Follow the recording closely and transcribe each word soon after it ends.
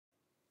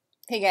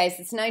Hey guys,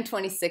 it's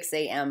 9:26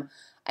 a.m.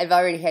 I've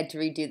already had to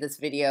redo this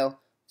video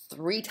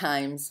 3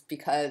 times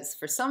because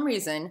for some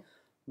reason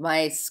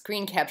my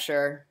screen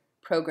capture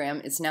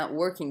program is not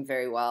working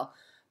very well.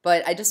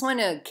 But I just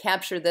want to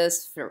capture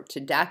this to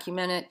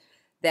document it,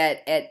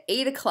 that at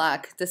 8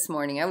 o'clock this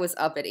morning, I was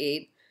up at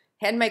 8,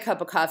 had my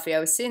cup of coffee, I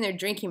was sitting there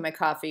drinking my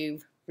coffee,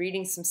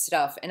 reading some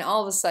stuff, and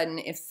all of a sudden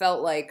it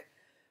felt like,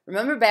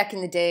 remember back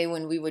in the day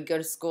when we would go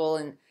to school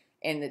and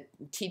the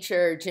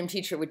gym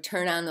teacher would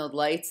turn on the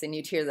lights and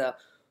you'd hear the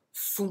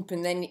foomp,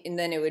 and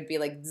then it would be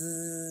like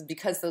zzz,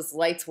 because those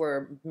lights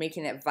were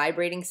making that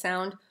vibrating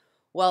sound.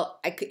 Well,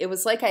 it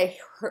was like I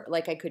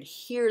could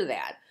hear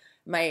that.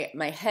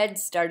 My head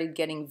started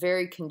getting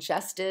very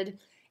congested,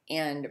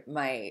 and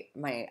my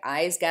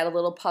eyes got a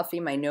little puffy,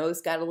 my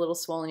nose got a little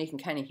swollen. You can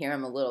kind of hear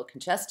I'm a little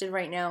congested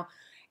right now.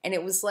 And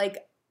it was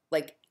like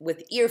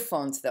with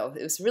earphones though.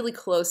 It was really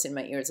close in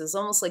my ears. It was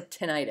almost like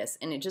tinnitus,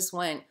 and it just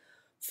went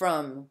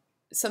from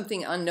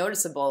something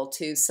unnoticeable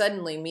to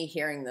suddenly me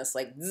hearing this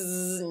like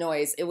zzz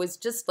noise. It was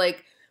just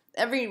like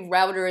every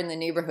router in the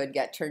neighborhood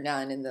got turned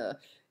on, and the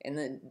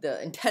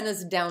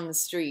antennas down the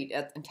street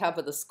on top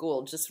of the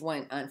school just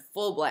went on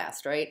full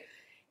blast, right?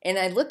 And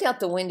I looked out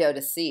the window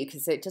to see,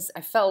 because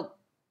I felt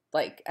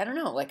like, I don't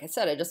know, like I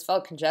said, I just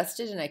felt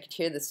congested, and I could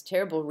hear this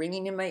terrible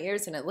ringing in my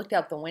ears. And I looked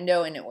out the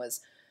window, and it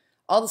was,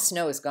 all the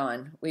snow is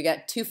gone. We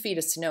got 2 feet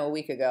of snow a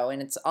week ago,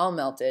 and it's all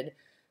melted.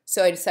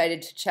 So I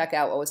decided to check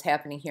out what was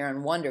happening here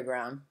on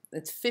Wonderground.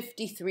 It's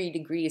 53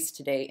 degrees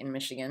today in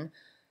Michigan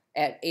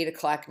at 8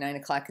 o'clock, 9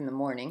 o'clock in the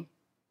morning.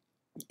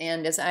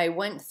 And as I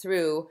went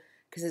through,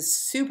 because it's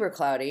super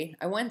cloudy,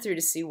 I went through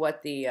to see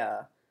what the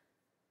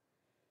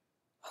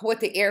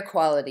air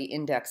quality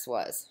index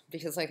was.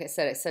 Because like I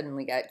said, I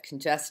suddenly got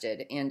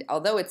congested. And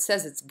although it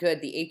says it's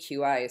good, the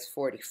AQI is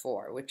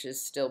 44, which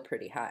is still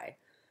pretty high.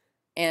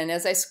 And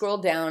as I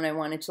scrolled down, I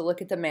wanted to look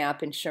at the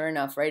map, and sure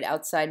enough, right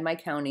outside my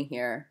county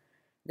here,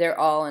 they're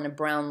all on a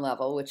brown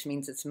level, which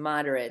means it's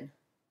moderate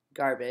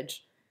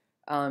garbage.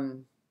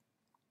 And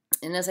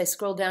as I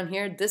scroll down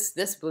here,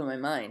 this blew my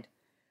mind.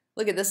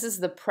 Look at this, is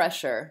the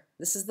pressure.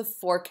 This is the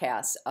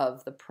forecast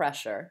of the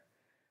pressure,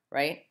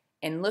 right?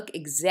 And look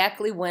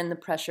exactly when the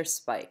pressure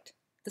spiked.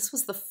 This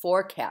was the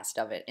forecast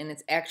of it, and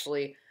it's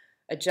actually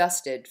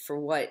adjusted for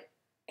what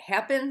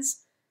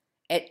happens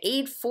at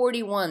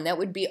 8:41. That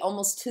would be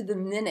almost to the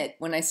minute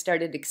when I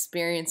started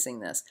experiencing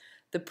this.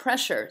 The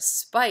pressure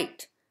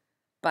spiked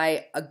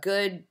by a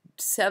good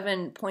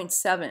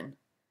 7.7.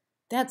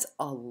 That's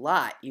a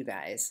lot, you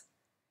guys.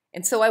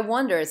 And so I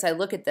wonder, as I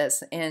look at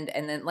this, and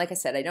then, like I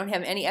said, I don't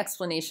have any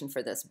explanation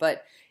for this,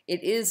 but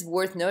it is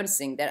worth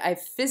noticing that I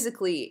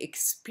physically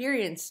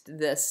experienced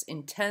this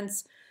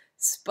intense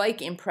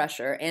spike in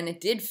pressure, and it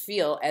did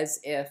feel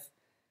as if,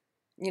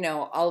 you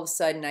know, all of a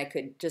sudden I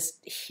could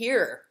just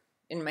hear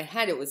in my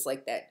head, it was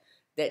like that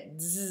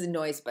zzz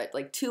noise, but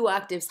like 2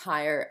 octaves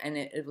higher, and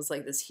it was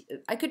like this,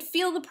 I could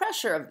feel the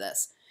pressure of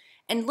this.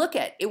 And look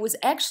at, it was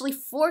actually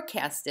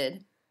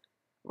forecasted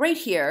right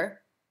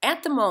here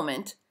at the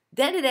moment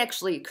that it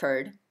actually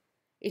occurred.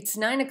 It's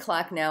 9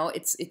 o'clock now.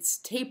 It's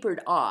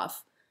tapered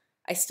off.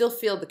 I still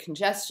feel the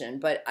congestion,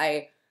 but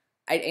I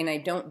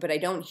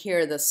don't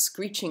hear the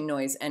screeching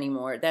noise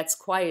anymore. That's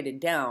quieted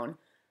down.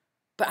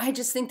 But I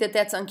just think that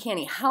that's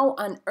uncanny. How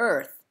on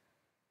earth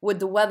would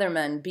the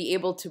weathermen be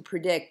able to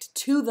predict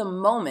to the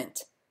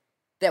moment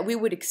that we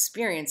would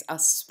experience a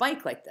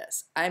spike like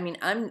this? I mean,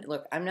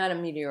 look, I'm not a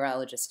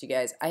meteorologist, you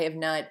guys. I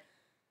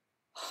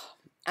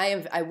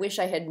wish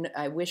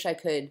I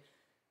could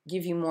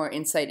give you more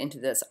insight into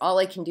this. All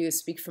I can do is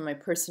speak from my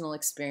personal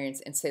experience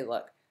and say,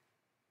 look,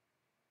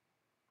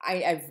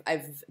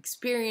 I've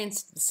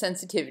experienced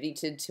sensitivity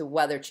to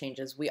weather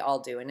changes. We all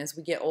do. And as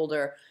we get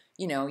older,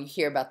 you know, you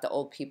hear about the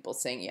old people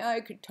saying, yeah, I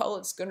could tell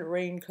it's going to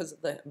rain because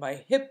my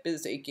hip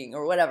is aching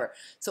or whatever.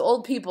 So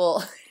old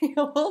people,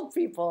 old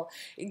people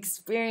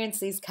experience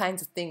these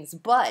kinds of things.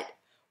 But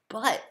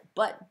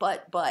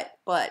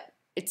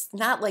it's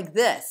not like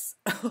this,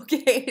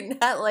 okay?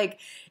 Not like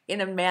in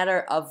a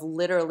matter of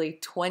literally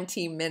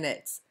 20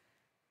 minutes.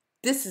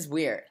 This is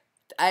weird.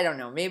 I don't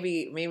know.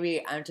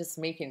 Maybe I'm just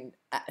making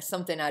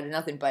something out of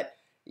nothing. But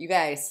you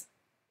guys,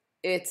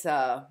 it's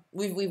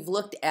we've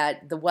looked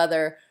at the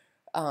weather.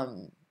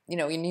 You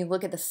know, when you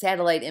look at the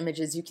satellite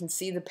images, you can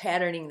see the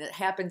patterning that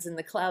happens in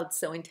the clouds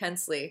so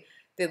intensely.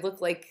 They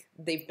look like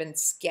they've been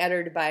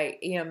scattered by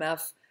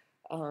EMF.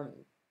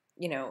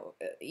 You know,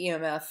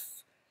 EMF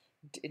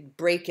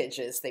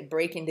breakages. They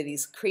break into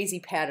these crazy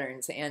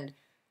patterns, and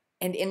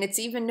it's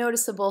even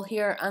noticeable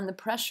here on the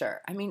pressure.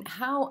 I mean,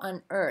 how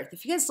on earth?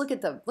 If you guys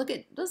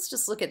let's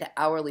just look at the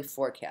hourly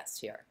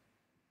forecast here.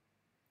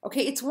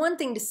 Okay, it's one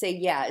thing to say,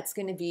 yeah, it's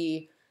going to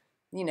be,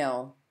 you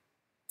know,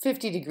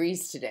 50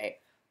 degrees today,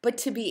 but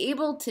to be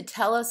able to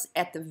tell us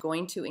at the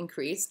going to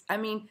increase, I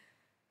mean,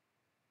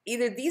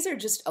 either these are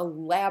just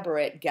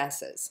elaborate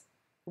guesses,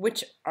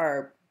 which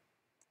are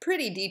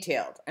pretty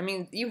detailed. I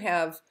mean, you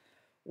have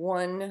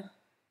 1,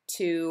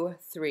 2,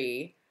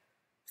 3,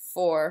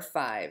 4,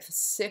 5,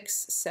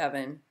 6,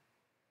 7.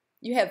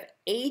 You have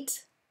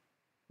 8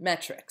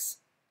 metrics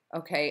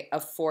okay,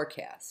 of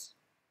forecast.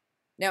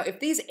 Now, if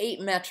these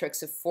 8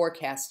 metrics of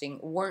forecasting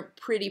weren't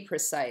pretty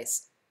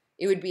precise,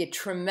 it would be a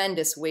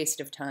tremendous waste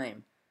of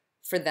time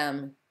for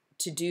them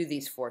to do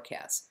these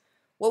forecasts.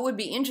 What would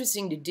be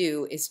interesting to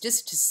do is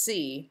just to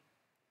see,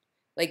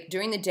 like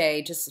during the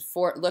day, just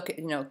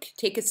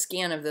take a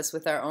scan of this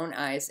with our own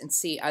eyes and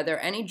see, are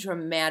there any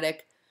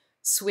dramatic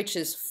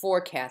switches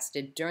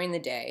forecasted during the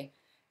day?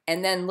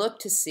 And then look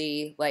to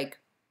see like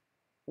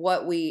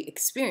what we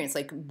experience,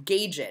 like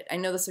gauge it. I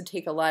know this would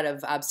take a lot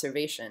of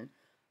observation,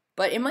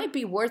 but it might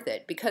be worth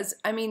it because,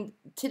 I mean,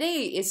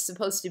 today is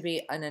supposed to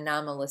be an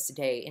anomalous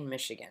day in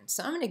Michigan.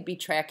 So I'm going to be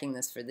tracking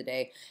this for the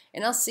day,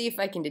 and I'll see if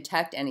I can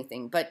detect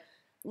anything. But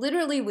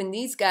literally, when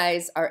these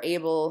guys are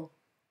able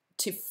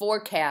to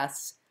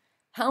forecast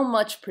how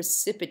much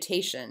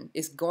precipitation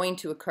is going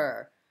to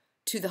occur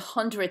to the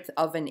 100th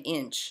of an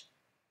inch,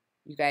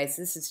 you guys,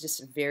 this is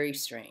just very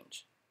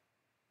strange.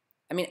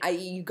 I mean,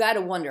 you got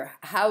to wonder,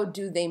 how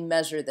do they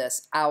measure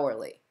this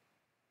hourly?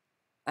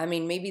 I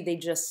mean, maybe they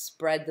just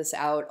spread this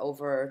out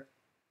over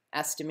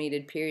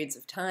estimated periods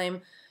of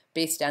time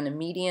based on a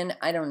median.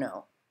 I don't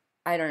know.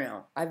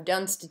 I've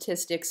done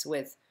statistics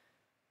with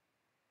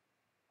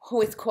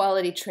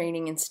quality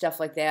training and stuff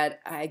like that.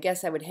 I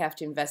guess I would have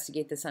to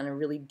investigate this on a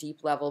really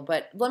deep level.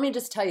 But let me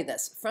just tell you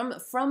this.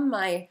 From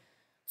my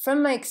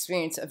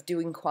experience of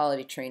doing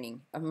quality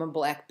training, I'm a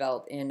black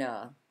belt in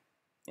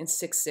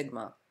Six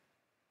Sigma.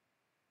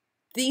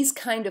 These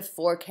kind of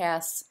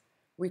forecasts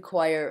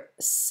require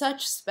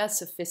such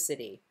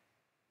specificity,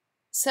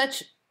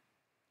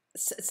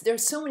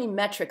 there's so many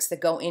metrics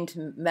that go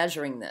into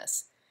measuring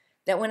this,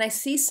 that when I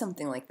see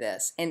something like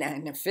this, and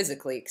I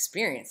physically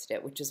experienced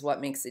it, which is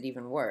what makes it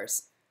even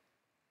worse,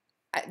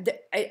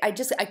 I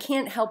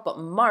can't help but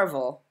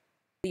marvel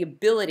the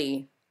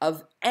ability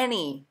of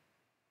any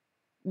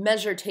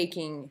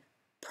measure-taking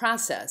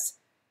process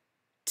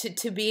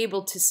to be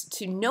able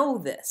to know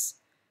this,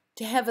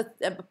 to have a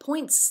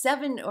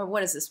 0.7, or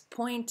what is this,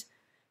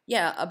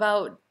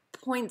 about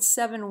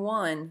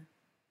 0.71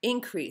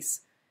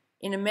 increase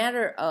in a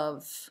matter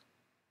of,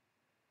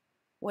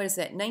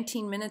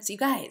 19 minutes? You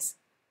guys,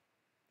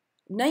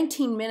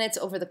 19 minutes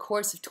over the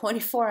course of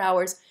 24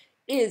 hours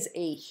is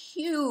a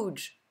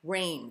huge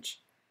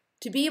range.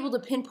 To be able to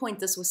pinpoint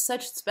this with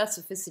such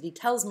specificity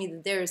tells me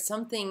that there is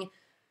something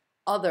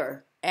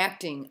other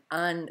acting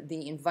on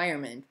the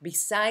environment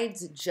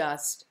besides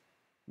just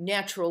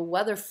natural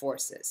weather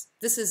forces.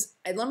 This is,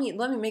 let me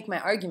make my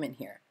argument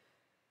here.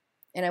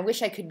 And I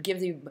wish I could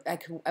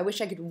I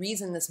wish I could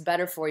reason this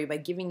better for you by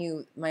giving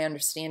you my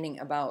understanding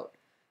about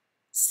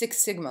Six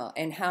Sigma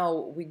and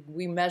how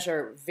we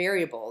measure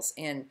variables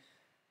and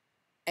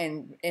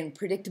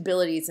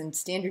predictabilities and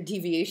standard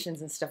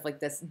deviations and stuff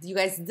like this. You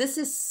guys, this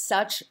is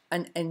such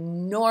an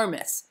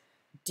enormous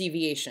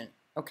deviation,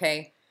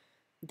 okay?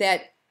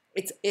 That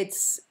it's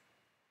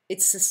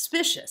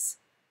suspicious.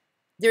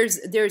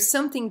 There's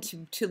something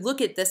to look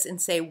at this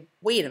and say,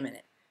 wait a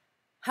minute.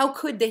 How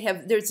could they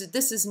have,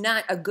 this is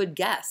not a good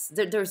guess.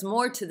 There's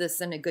more to this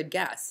than a good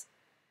guess.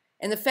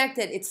 And the fact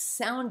that it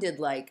sounded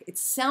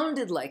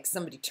like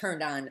somebody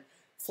turned on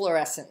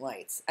fluorescent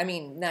lights. I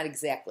mean, not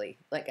exactly.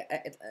 Like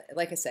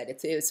I said,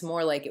 it's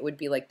more like it would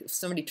be like if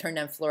somebody turned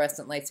on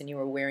fluorescent lights and you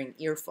were wearing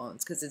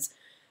earphones, because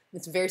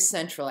it's very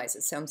centralized.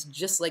 It sounds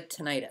just like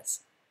tinnitus.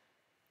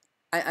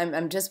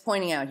 I'm just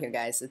pointing out here,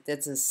 guys, that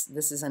this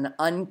is an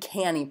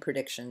uncanny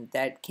prediction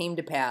that came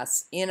to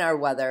pass in our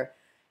weather.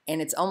 And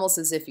it's almost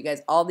as if, you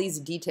guys, all these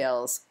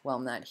details, well,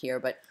 not here,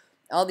 but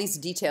all these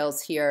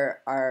details here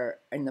are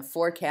in the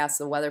forecast,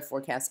 the weather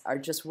forecast, are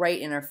just right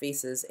in our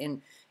faces.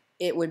 And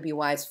it would be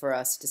wise for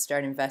us to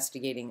start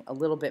investigating a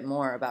little bit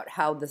more about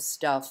how this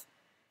stuff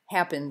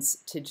happens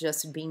to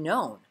just be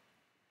known.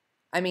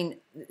 I mean,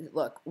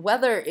 look,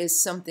 weather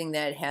is something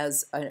that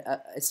has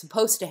is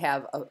supposed to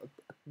have a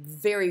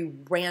very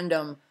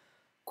random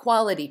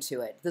quality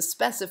to it. The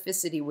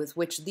specificity with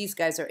which these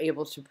guys are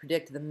able to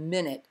predict the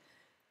minute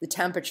the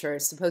temperature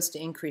is supposed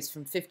to increase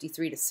from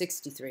 53 to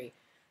 63.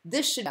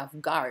 This should have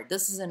guard.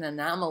 This is an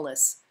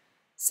anomalous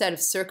set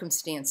of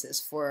circumstances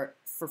for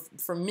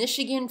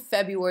Michigan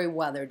February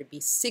weather to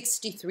be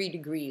 63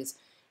 degrees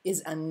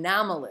is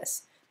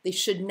anomalous. They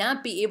should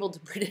not be able to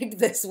predict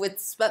this with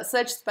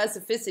such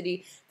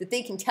specificity that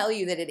they can tell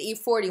you that at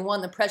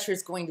 8:41 the pressure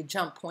is going to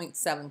jump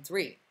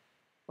 0.73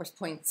 or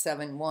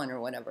 0.71 or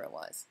whatever it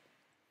was.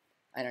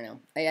 I don't know.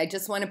 I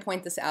just want to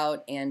point this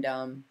out and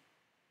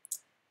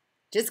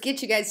just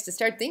get you guys to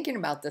start thinking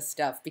about this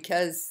stuff,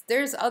 because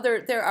there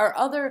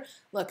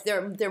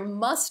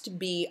must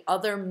be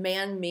other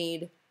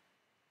man-made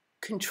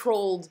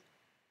controlled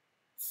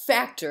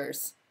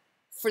factors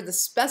for the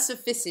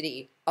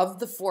specificity of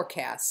the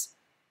forecast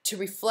to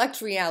reflect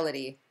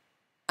reality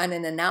on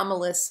an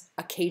anomalous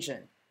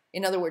occasion.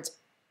 In other words,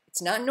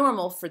 it's not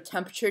normal for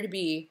temperature to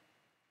be,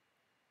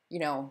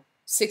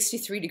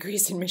 63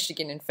 degrees in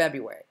Michigan in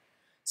February.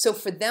 So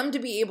for them to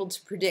be able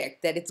to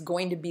predict that it's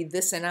going to be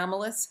this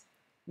anomalous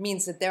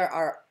means that there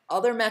are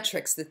other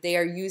metrics that they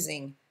are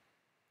using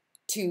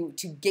to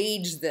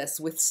gauge this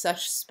with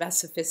such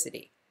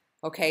specificity.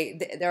 Okay,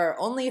 there are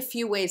only a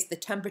few ways the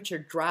temperature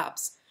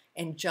drops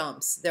and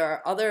jumps.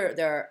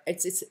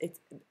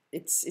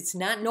 It's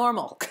not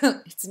normal.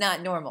 It's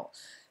not normal.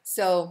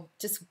 So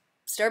just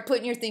start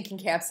putting your thinking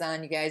caps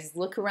on, you guys.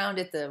 Look around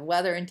at the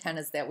weather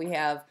antennas that we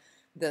have,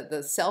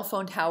 the cell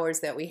phone towers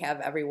that we have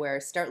everywhere.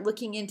 Start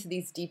looking into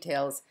these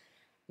details.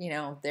 You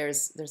know,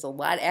 there's a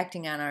lot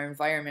acting on our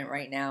environment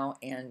right now,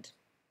 and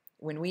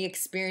when we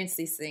experience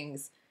these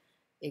things,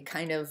 it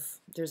kind of,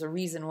 there's a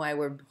reason why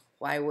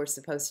we're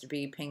supposed to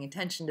be paying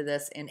attention to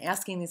this and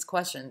asking these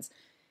questions.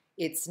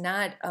 It's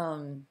not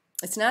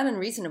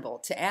unreasonable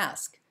to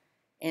ask,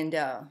 and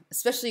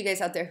especially you guys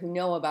out there who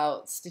know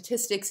about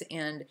statistics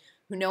and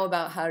who know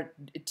about how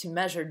to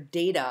measure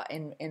data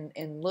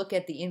and look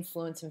at the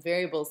influence and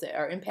variables that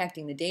are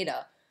impacting the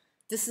data.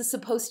 This is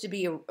supposed to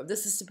be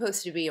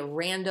a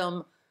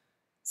random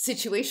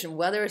situation.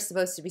 Weather is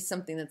supposed to be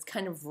something that's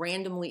kind of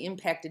randomly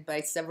impacted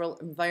by several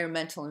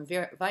environmental and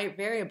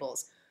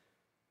variables.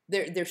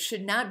 There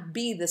should not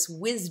be this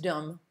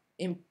wisdom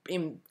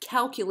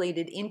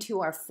calculated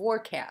into our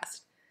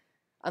forecast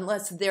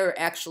unless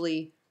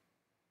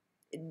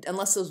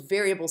those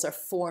variables are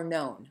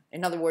foreknown.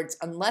 In other words,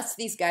 unless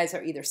these guys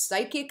are either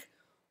psychic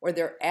or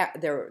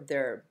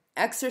they're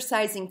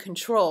exercising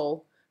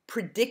control,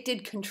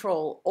 predicted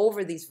control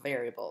over these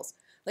variables.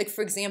 Like,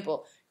 for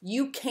example,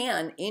 you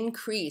can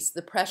increase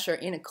the pressure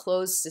in a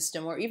closed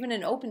system or even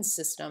an open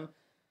system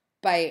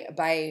by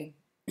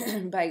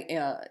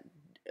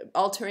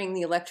altering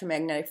the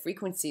electromagnetic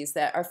frequencies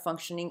that are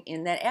functioning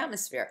in that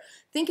atmosphere.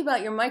 Think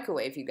about your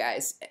microwave, you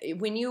guys.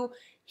 When you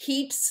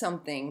heat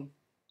something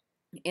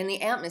in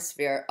the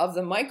atmosphere of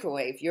the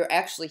microwave, you're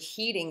actually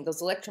heating.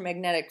 Those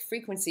electromagnetic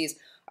frequencies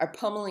are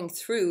pummeling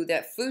through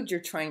that food you're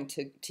trying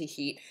to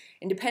heat.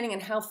 And depending on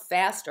how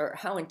fast or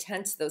how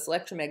intense those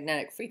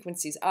electromagnetic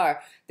frequencies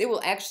are, they will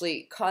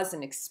actually cause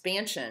an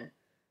expansion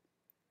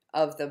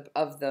of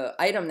the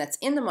item that's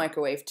in the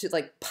microwave to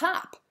like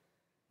pop,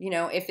 you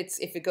know, if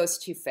it goes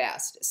too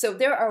fast. So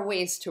there are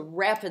ways to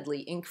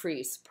rapidly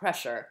increase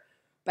pressure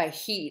by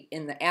heat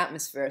in the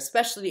atmosphere,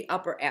 especially the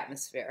upper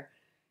atmosphere.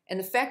 And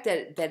the fact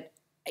that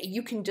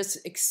you can just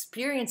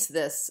experience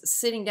this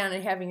sitting down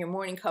and having your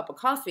morning cup of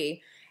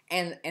coffee,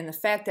 and the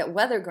fact that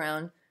Weather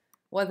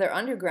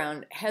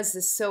Underground has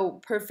this so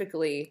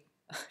perfectly,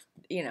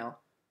 you know,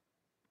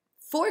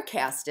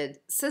 forecasted,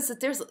 says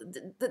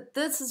that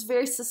this is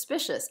very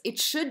suspicious. It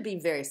should be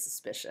very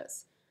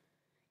suspicious.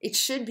 It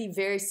should be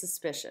very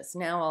suspicious.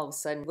 Now all of a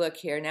sudden, look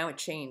here, now it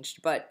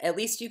changed. But at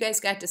least you guys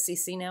got to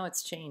see now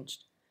it's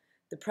changed.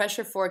 The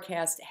pressure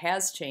forecast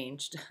has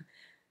changed.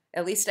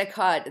 At least I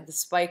caught the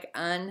spike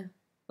on,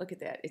 look at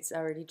that, it's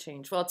already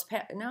changed. Well,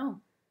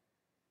 no,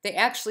 they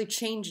actually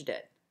changed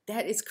it.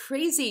 That is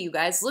crazy, you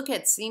guys. Look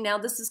at, see, now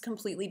this is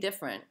completely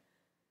different.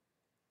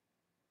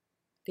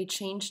 They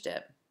changed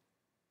it.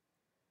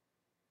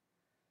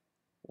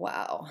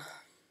 Wow.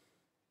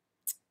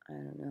 I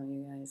don't know,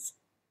 you guys.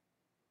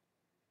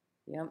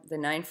 Yep, the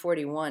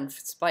 941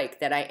 spike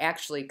that I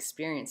actually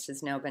experienced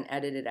has now been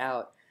edited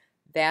out.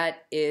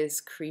 That is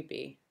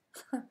creepy.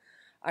 All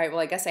right, well,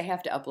 I guess I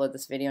have to upload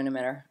this video no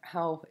matter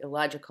how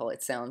illogical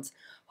it sounds.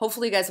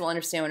 Hopefully you guys will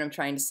understand what I'm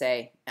trying to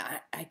say.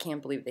 I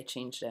can't believe they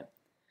changed it.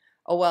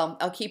 Oh, well,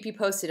 I'll keep you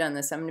posted on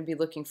this. I'm going to be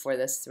looking for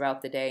this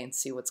throughout the day and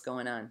see what's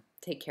going on.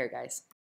 Take care, guys.